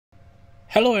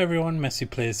Hello everyone,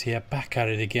 MessyPlays here, back at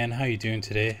it again. How are you doing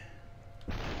today?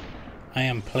 I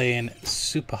am playing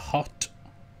SUPERHOT,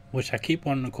 which I keep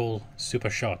wanting to call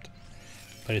SUPERSHOT,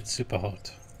 but it's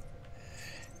SUPERHOT.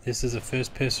 This is a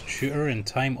first-person shooter and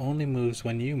time only moves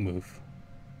when you move.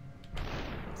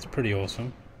 It's pretty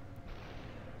awesome.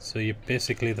 So you're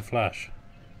basically the Flash.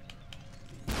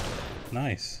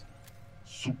 Nice.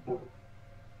 Super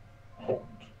hot,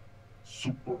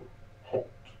 super hot,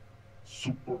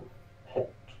 super hot,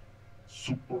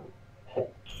 super hot.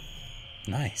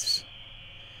 Nice.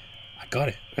 I got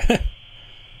it.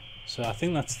 So I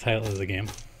think that's the title of the game.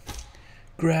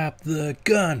 Grab the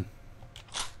gun.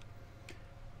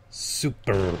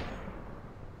 Super.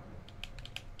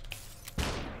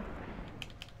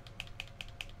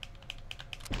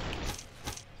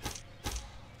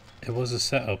 It was a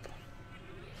setup.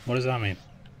 What does that mean?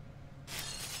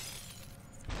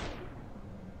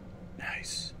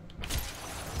 Nice.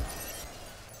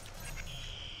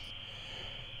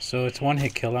 So it's one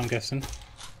hit kill, I'm guessing.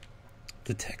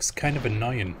 The tech's kind of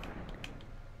annoying.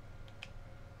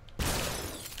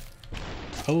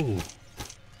 Oh.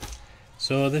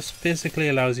 So this basically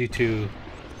allows you to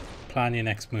plan your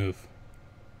next move.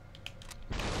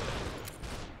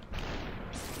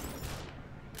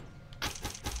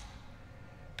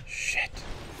 Shit.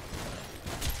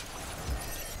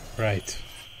 Right.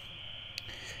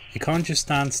 You can't just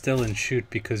stand still and shoot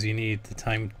because you need the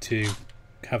time to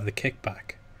have the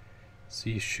kickback. So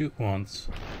you shoot once.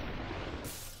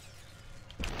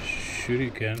 Shoot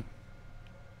again.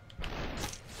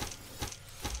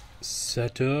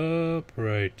 Set up.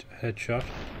 Right. Headshot.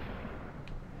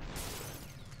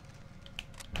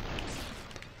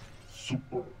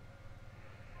 Super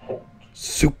hot.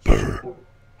 Super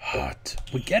hot.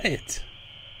 We get it.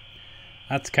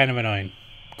 That's kind of annoying.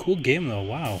 Cool game though.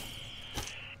 Wow.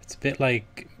 It's a bit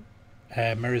like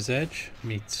Mirror's Edge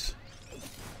meets...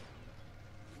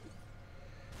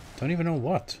 Don't even know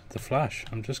what. The Flash.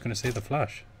 I'm just going to say the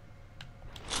Flash.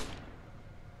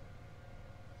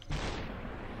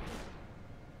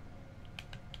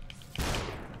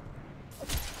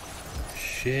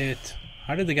 Shit.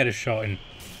 How did they get a shot in?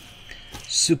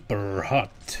 Super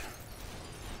hot.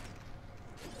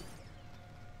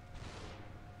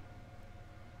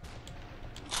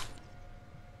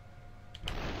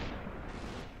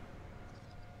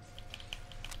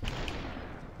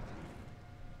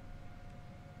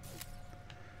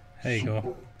 There you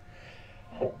go.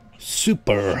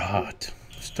 Super hot.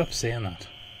 Stop saying that.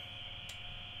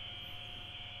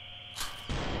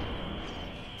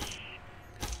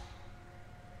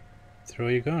 Throw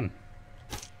your gun.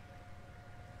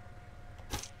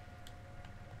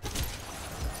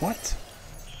 What?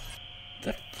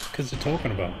 The fuck is it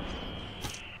talking about?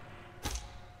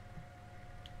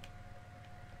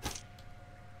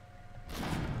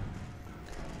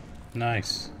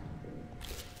 Nice.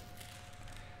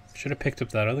 Should have picked up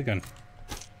that other gun.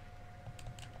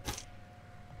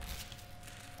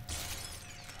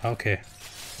 Okay.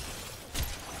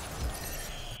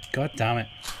 God damn it.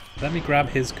 Let me grab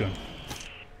his gun.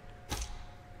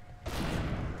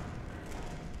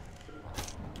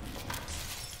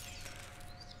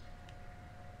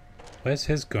 Where's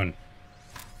his gun?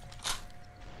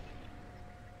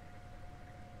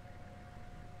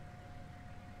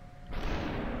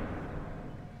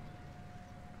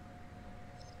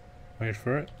 Wait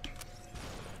for it.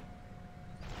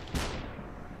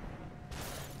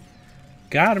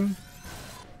 Got him.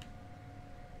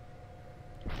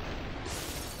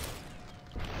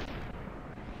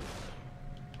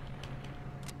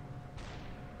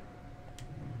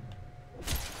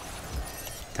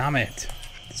 Damn it.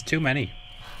 There's too many.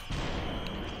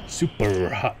 Super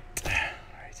hot.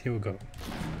 Alright, here we go.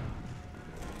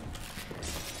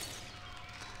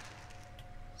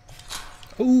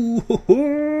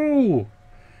 Ooh,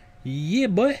 yeah,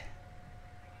 boy.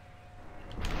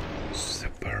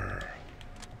 Super.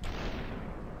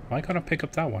 Why can't I pick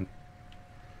up that one?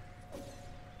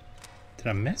 Did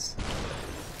I miss?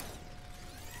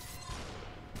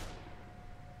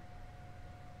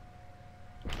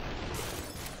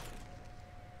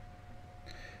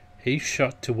 He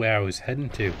shot to where I was heading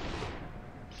to.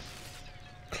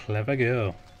 Clever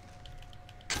girl.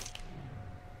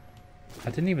 I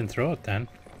didn't even throw it then.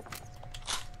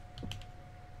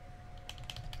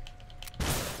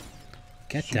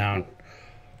 Get down.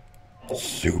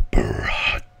 Super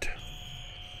hot.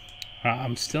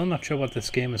 I'm still not sure what this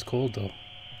game is called though.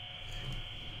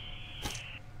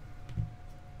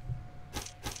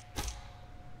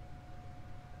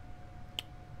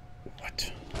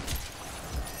 What?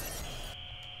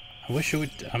 I wish it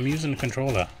would... I'm using a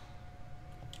controller.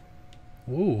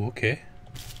 Ooh, okay.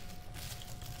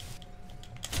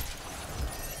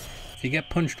 If you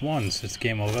get punched once, it's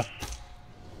game over.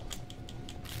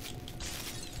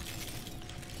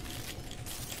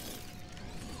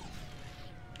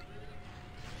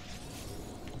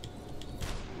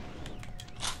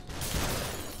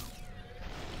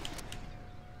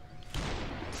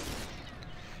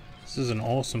 This is an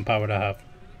awesome power to have.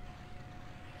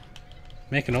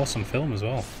 Make an awesome film as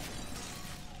well.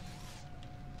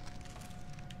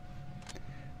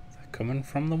 They're coming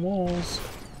from the walls.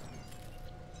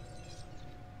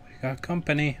 We got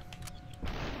company.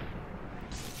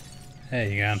 There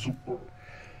you go. Super,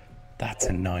 That's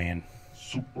annoying.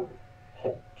 super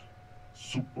hot,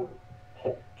 super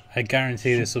hot. I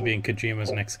guarantee this will be in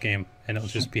Kojima's next game, and it'll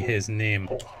just be his name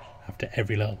after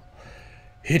every level.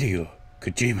 Hideo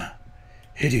Kojima.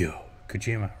 Hideo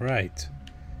Kojima. Right.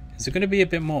 Is it going to be a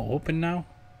bit more open now?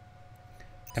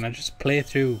 Can I just play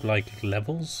through, like,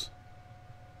 levels?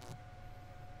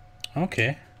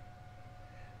 Okay.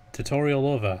 Tutorial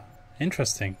over.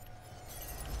 Interesting.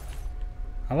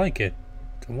 I like it.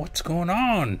 What's going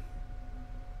on?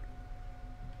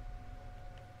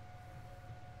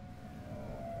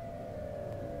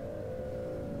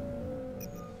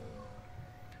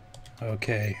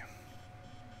 Okay.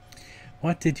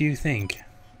 What did you think?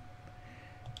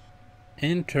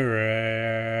 Interesting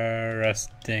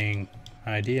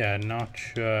idea. Not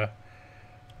sure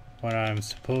what I'm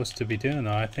supposed to be doing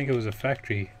though. I think it was a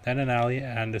factory, then an alley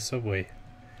and a subway.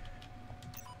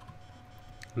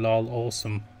 Lol,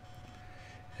 awesome.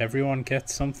 Everyone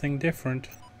gets something different.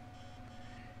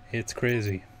 It's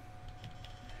crazy.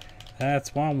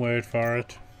 That's one word for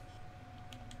it.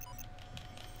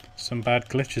 Some bad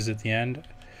glitches at the end.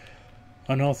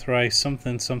 Unauthorized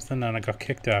something something and I got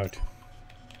kicked out.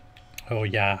 Oh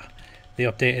yeah, they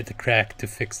updated the crack to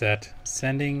fix that.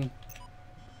 Sending...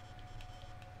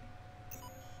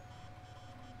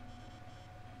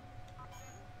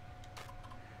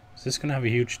 Is this gonna have a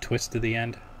huge twist at the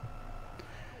end?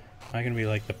 Am I gonna be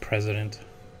like the president?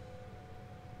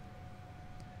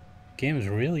 Game's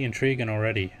really intriguing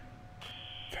already.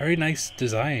 Very nice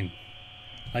design.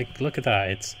 Like, look at that.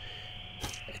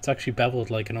 It's actually beveled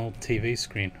like an old TV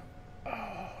screen.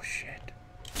 Oh shit!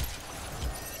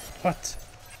 What?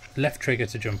 Left trigger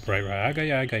to jump. Right. I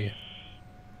got you.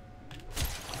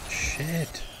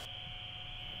 Shit.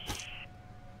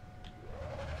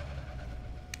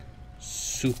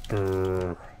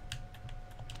 Super.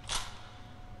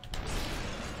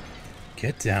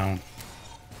 Get down.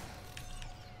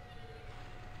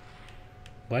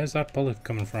 Where's that bullet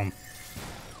coming from?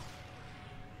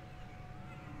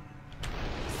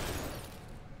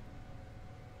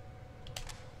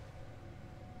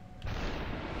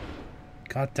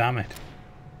 God damn it.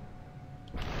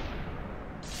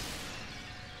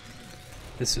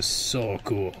 This is so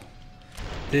cool.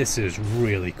 This is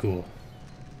really cool.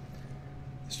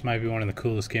 This might be one of the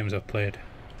coolest games I've played.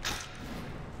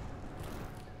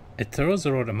 It throws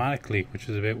it automatically, which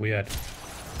is a bit weird.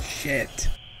 Shit.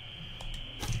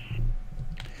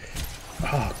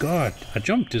 Oh god, I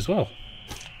jumped as well.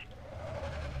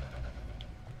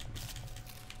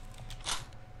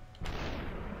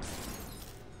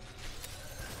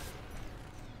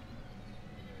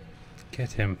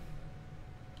 Get him.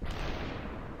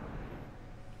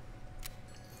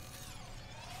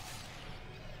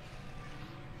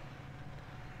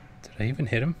 Did I even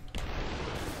hit him?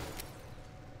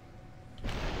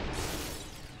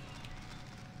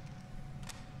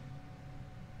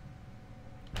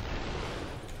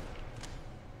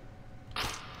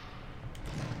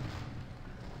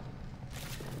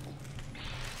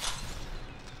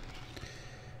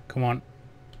 Come on.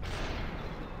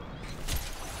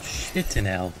 Shit in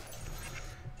hell.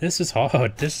 This is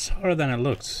hard. This is harder than it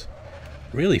looks.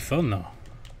 Really fun though.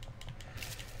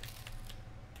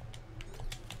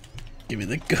 Give me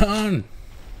the gun.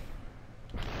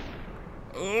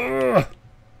 Ugh.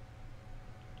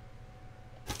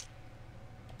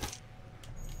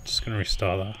 Just gonna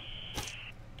restart that.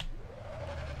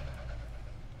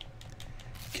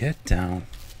 Get down.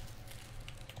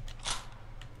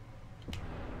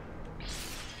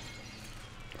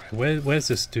 Where's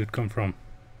this dude come from?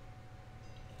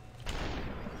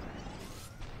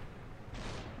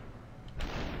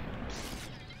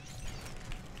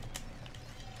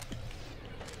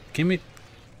 Give me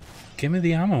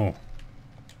the ammo.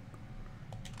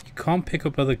 You can't pick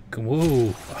up other...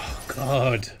 Whoa. Oh,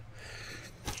 God.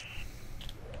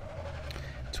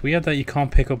 It's weird that you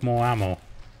can't pick up more ammo.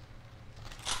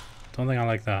 Don't think I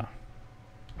like that.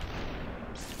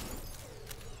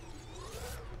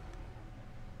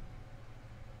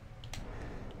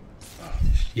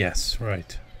 Yes,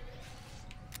 right.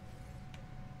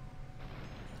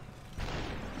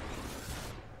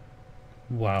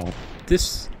 Wow,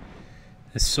 this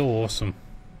is so awesome.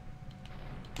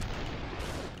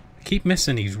 I keep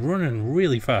missing, he's running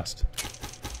really fast.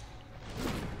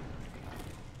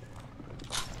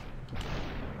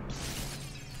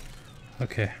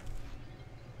 Okay.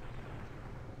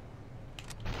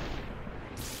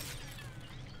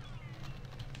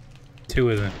 Two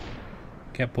of them.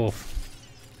 Get both.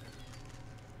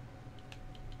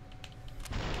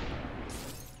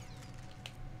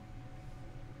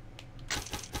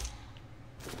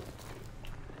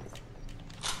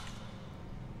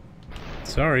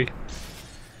 Sorry.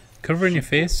 Covering your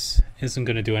face isn't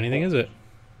going to do anything, is it?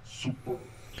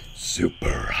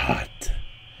 Super hot.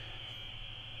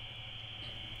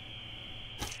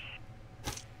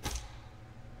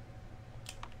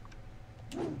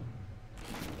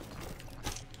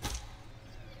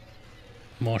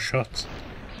 More shots.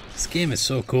 This game is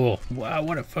so cool. Wow,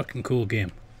 what a fucking cool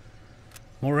game.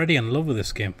 I'm already in love with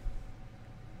this game.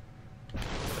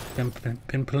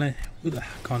 Been playing. I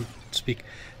can't speak.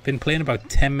 Been playing about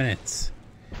 10 minutes,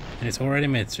 and it's already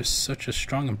made just such a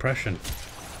strong impression.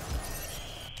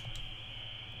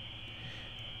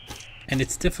 And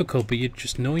it's difficult, but you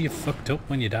just know you fucked up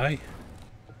when you die.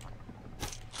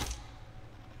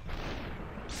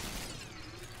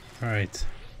 Alright.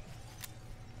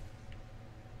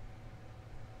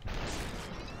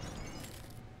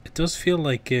 It does feel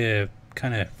like a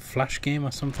kind of Flash game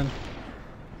or something.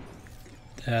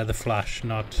 The Flash,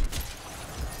 not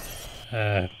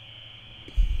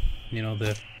you know,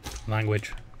 the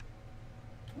language.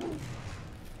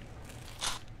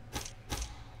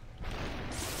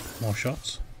 More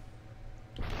shots.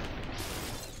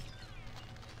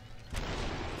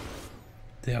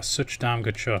 They are such damn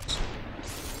good shots.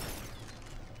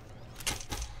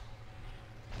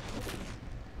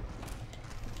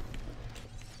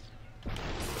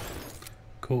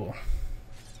 Cool.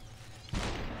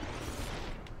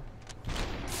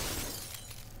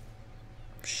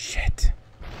 Shit.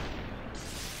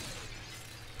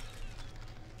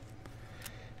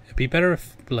 It'd be better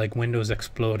if, like, windows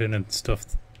exploded and stuff.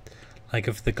 Like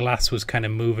if the glass was kind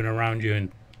of moving around you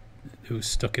and it was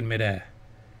stuck in midair.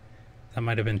 That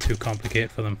might have been too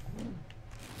complicated for them.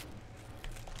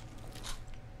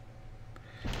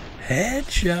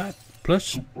 Headshot!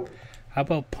 Plus, how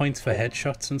about points for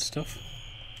headshots and stuff?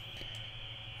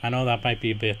 I know that might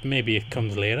be a bit, maybe it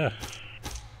comes later.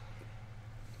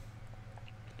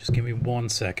 Just give me 1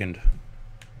 second.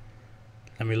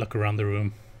 Let me look around the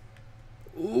room.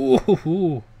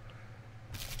 Ooh!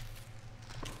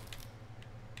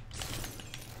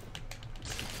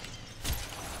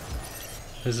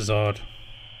 This is odd.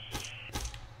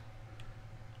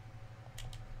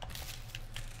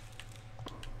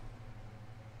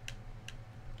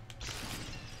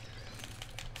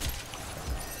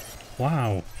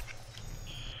 Wow.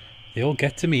 They all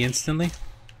get to me instantly.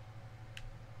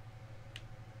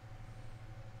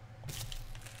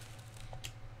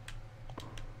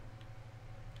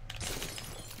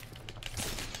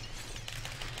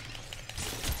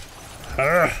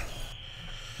 Arrgh.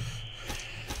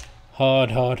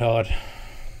 Hard, hard, hard.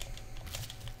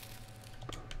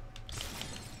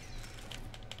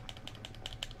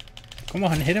 Come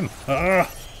on, hit him. Arrgh.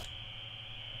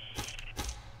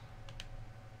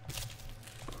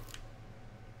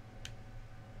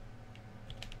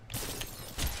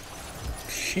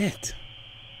 Shit.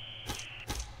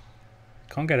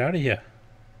 Can't get out of here.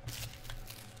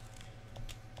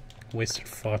 Wasted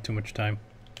far too much time.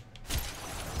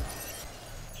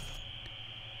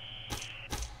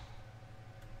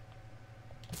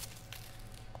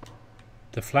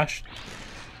 The Flash,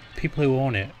 people who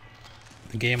own it,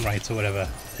 the game rights or whatever,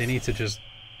 they need to just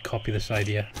copy this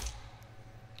idea.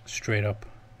 Straight up.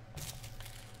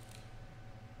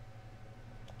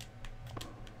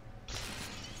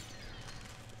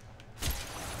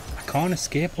 I can't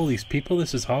escape all these people,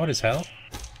 this is hard as hell.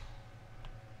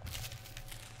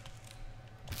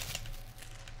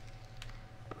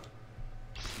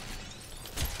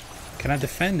 Can I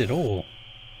defend it all?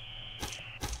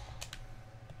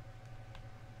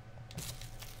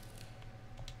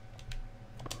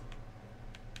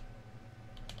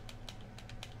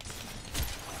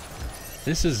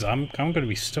 This is, I'm gonna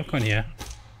be stuck on here.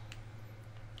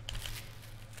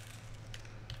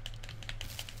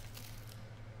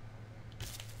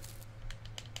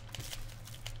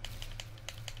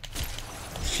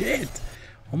 Shit!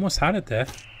 Almost had it there.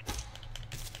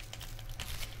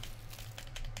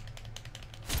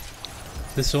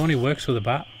 This only works with a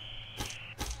bat.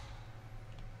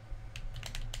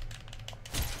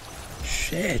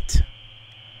 Shit!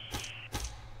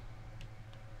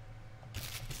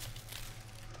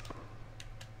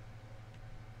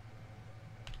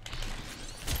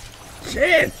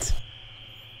 Shit!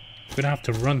 I'm gonna have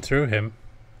to run through him.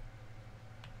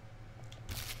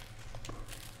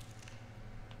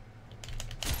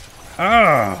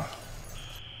 Ah!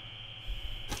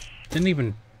 Didn't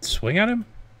even swing at him?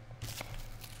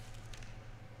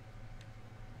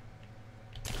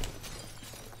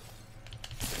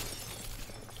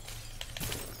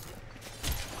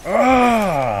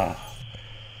 Ah!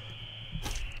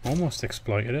 Almost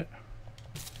exploited it.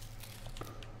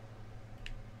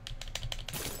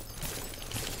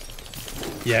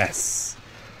 Yes.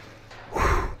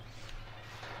 Whew.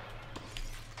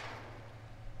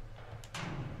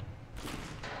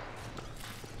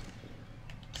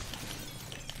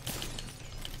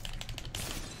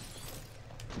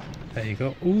 There you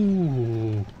go.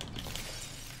 Ooh.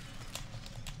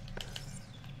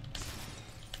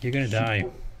 You're gonna die.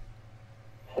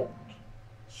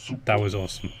 That was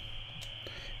awesome.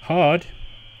 Hard.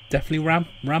 Definitely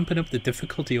ramping up the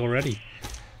difficulty already.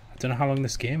 I don't know how long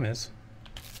this game is.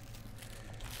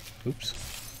 Oops.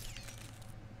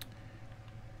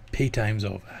 Pay time's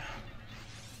over.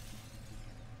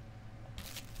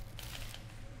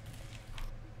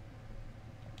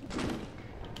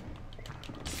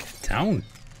 Get down.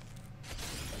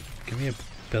 Give me a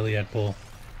billiard ball.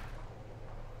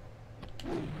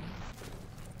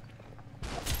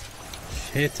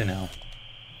 Shit in hell.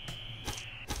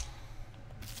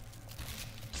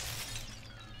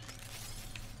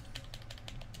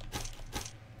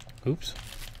 Oops.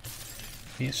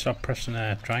 Need to stop pressing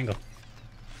triangle.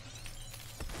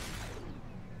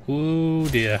 Oh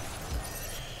dear.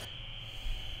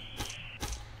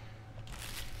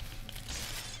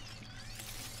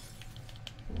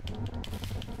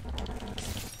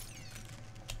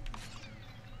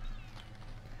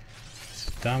 It's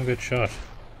a damn good shot.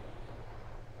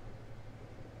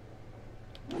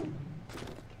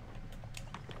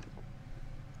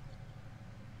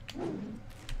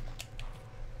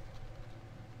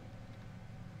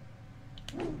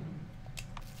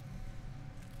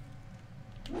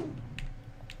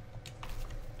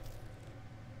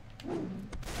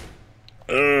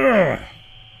 Ugh.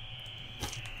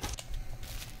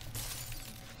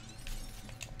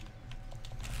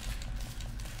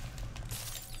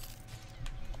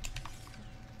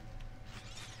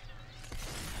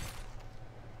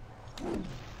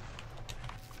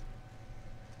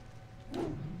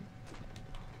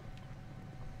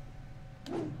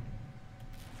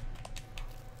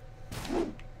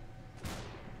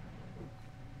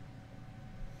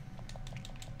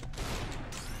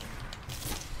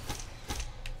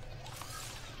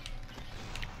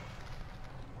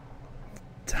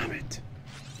 Damn it.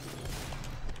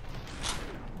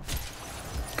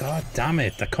 God damn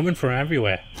it, they're coming from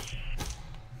everywhere.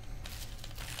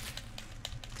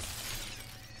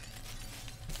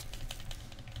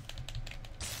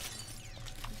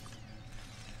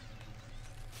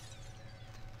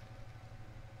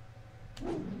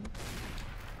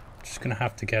 Just gonna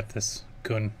have to get this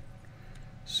gun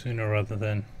sooner rather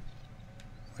than...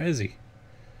 Where is he?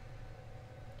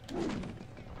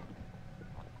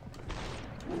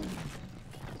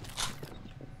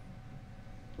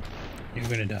 You're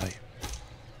gonna die.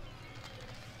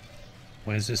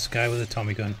 Where's this guy with a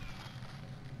Tommy gun?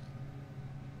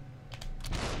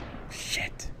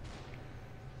 Shit.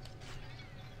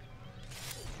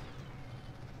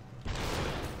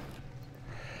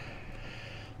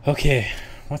 Okay,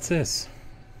 what's this?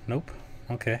 Nope.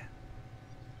 Okay.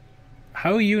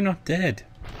 How are you not dead?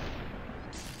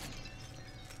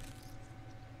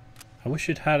 I wish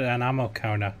it had an ammo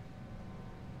counter.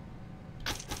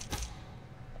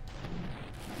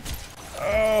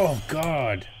 Oh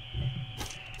God.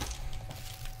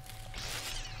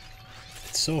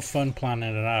 It's so fun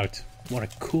planning it out. What a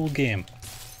cool game.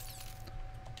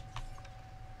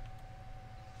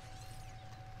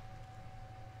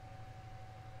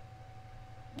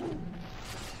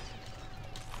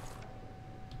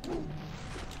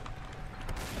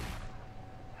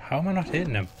 How am I not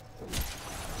hitting him?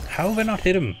 How have I not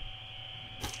hit him?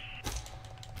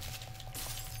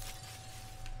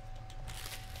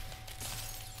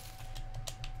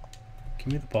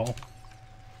 Give me the ball.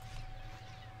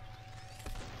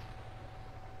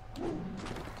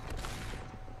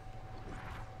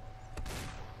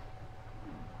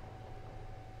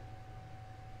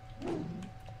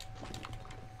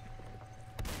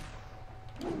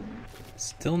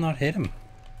 Still not hit him.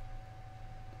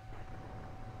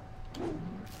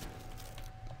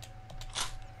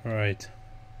 Right.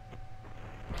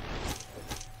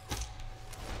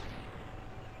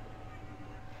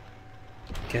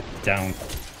 Get down.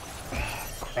 Oh,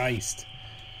 Christ.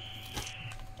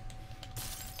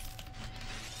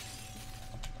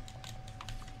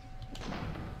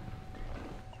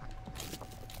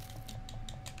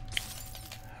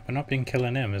 I've not been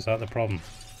killing him, is that the problem?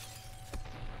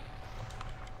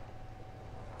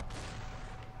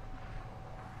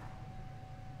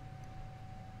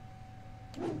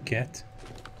 Get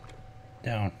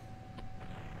down.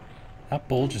 That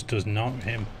ball just does not hit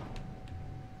him.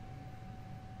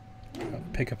 I'll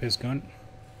pick up his gun.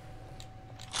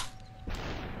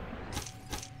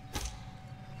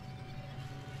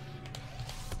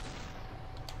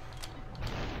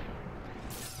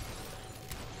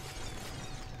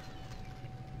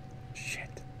 Shit.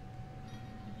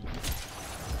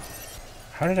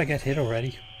 How did I get hit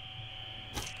already?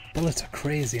 Bullets are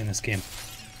crazy in this game.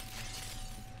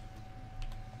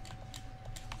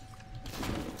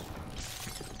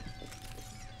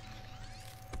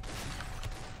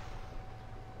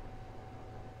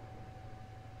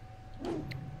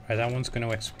 Right, that one's going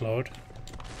to explode.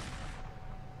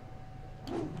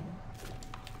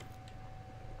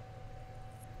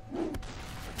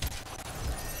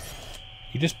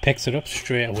 He just picks it up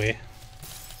straight away.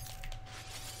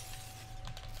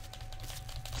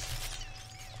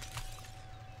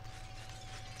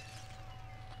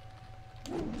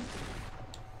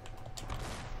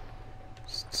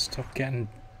 Stop getting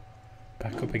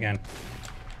back up again.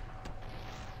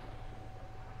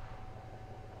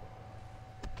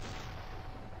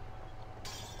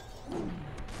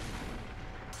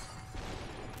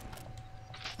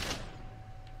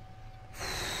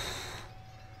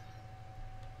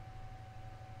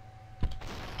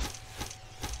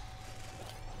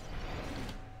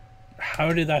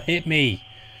 How did that hit me?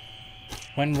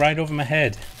 Went right over my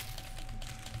head.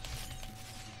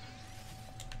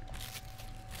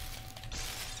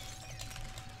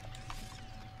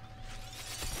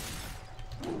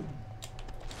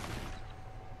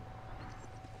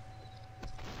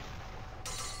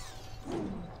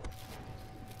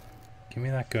 Give me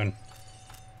that gun.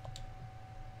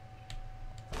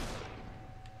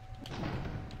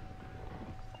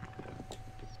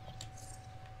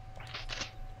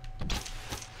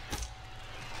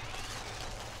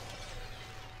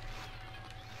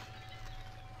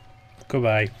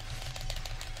 Goodbye.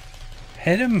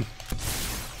 Hit him!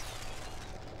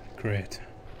 Great.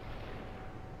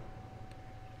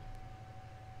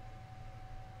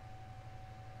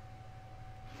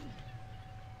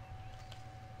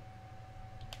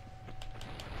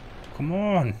 Come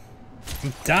on!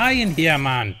 I'm dying here,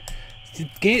 man!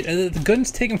 The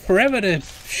gun's taking forever to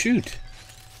shoot.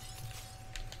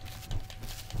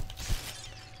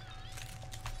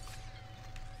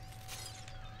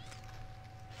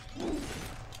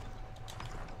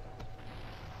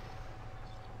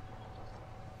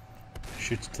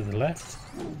 Shoots to the left.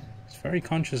 He's very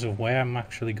conscious of where I'm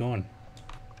actually going.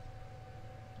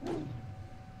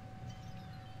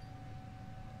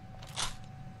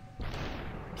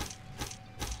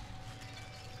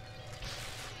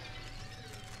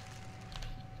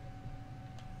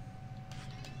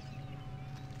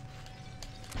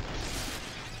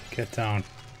 Get down.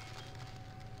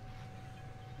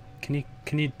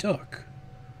 Can you duck?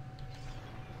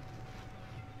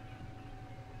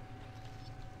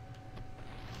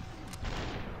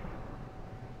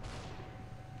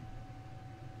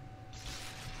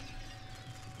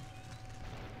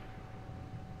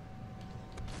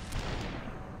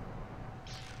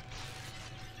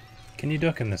 Can you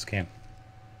duck in this game?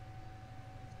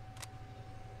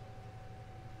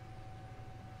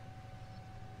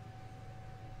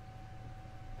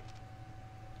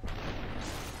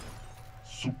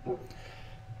 Super.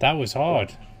 That was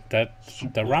hard. They're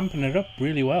ramping it up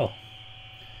really well.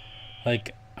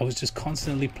 Like, I was just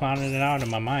constantly planning it out in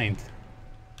my mind.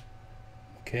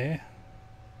 Okay.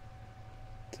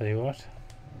 Tell you what.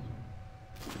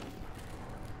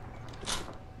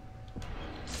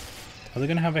 Are they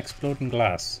going to have exploding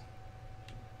glass?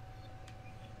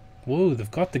 Whoa, they've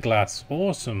got the glass.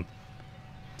 Awesome.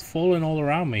 It's falling all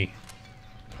around me.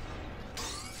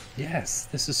 Yes,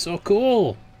 this is so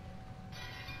cool.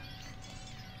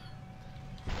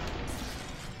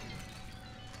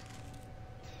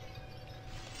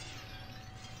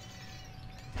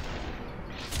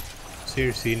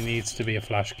 Seriously, it needs to be a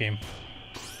flash game.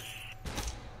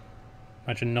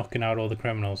 Imagine knocking out all the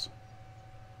criminals.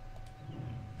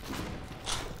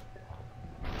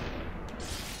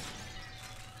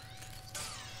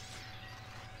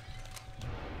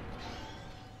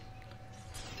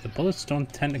 The bullets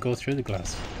don't tend to go through the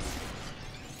glass.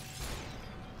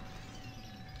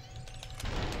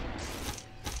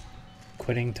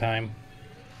 Quitting time.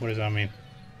 What does that mean?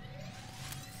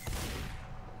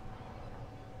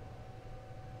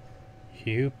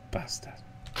 You bastard.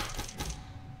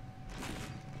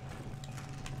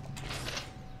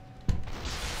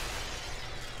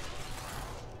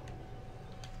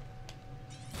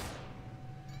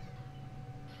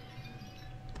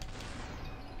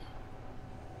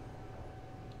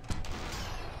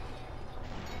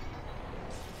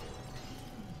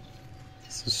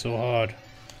 This is so hard.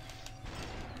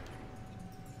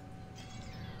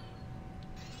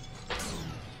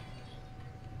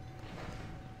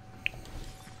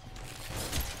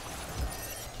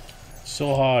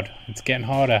 So hard. It's getting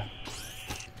harder.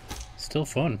 Still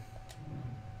fun.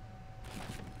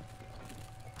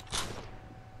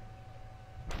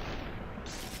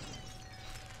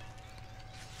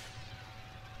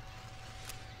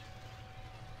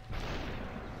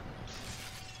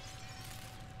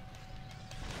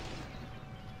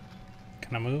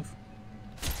 Can I move?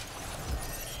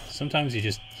 Sometimes you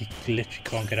literally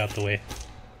can't get out the way.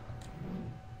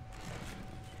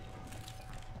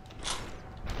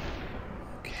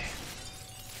 Okay.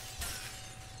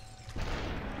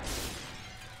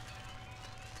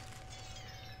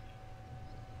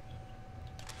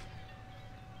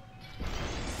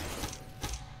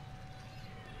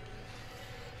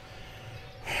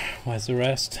 Where's the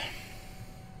rest?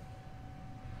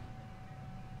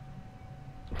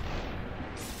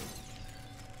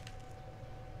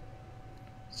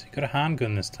 Got a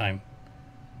handgun this time.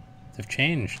 They've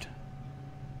changed.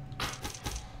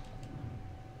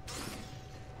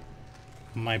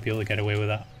 Might be able to get away with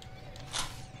that.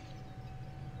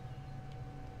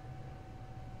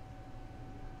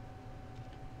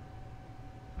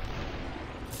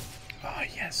 Oh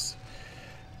yes.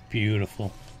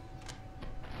 Beautiful.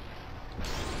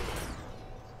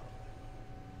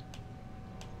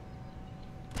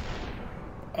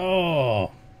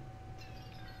 Oh.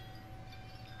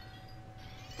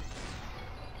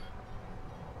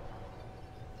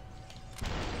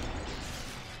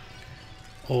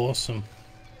 Awesome.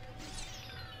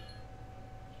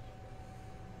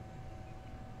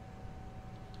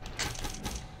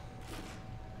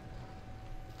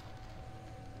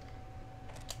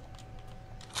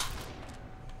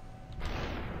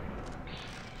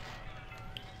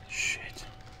 Shit.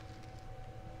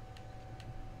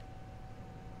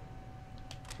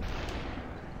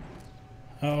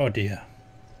 Oh dear.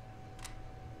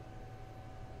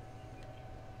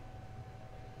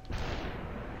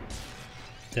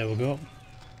 There we go.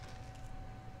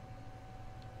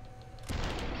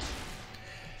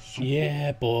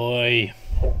 Yeah, boy.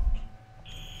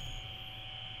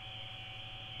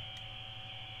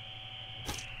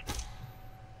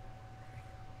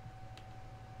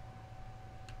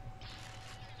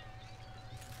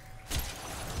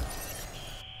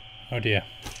 Oh dear.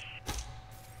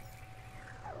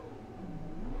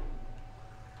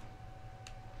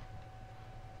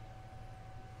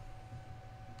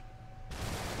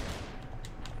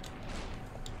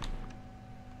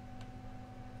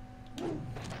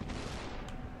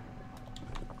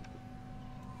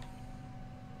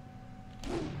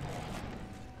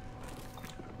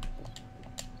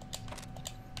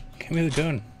 Give me the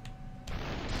gun.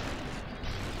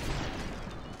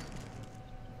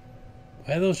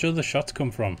 Where those other shots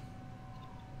come from?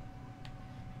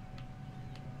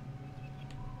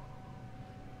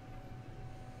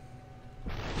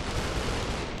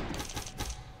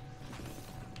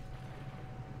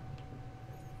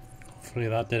 Hopefully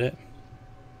that did it.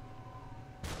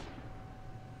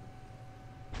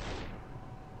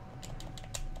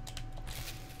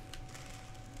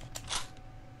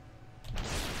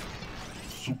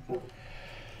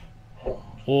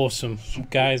 Awesome,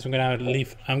 guys. I'm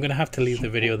gonna have to leave the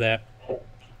video there.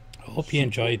 I hope you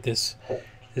enjoyed this.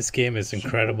 This game is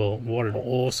incredible. What an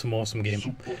awesome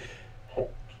game.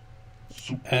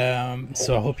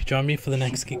 So I hope you join me for the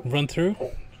next run through.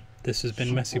 This has been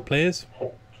MessyPlays.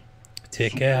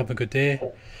 Take care, have a good day,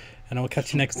 and I will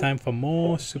catch you next time for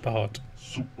more Super Hot.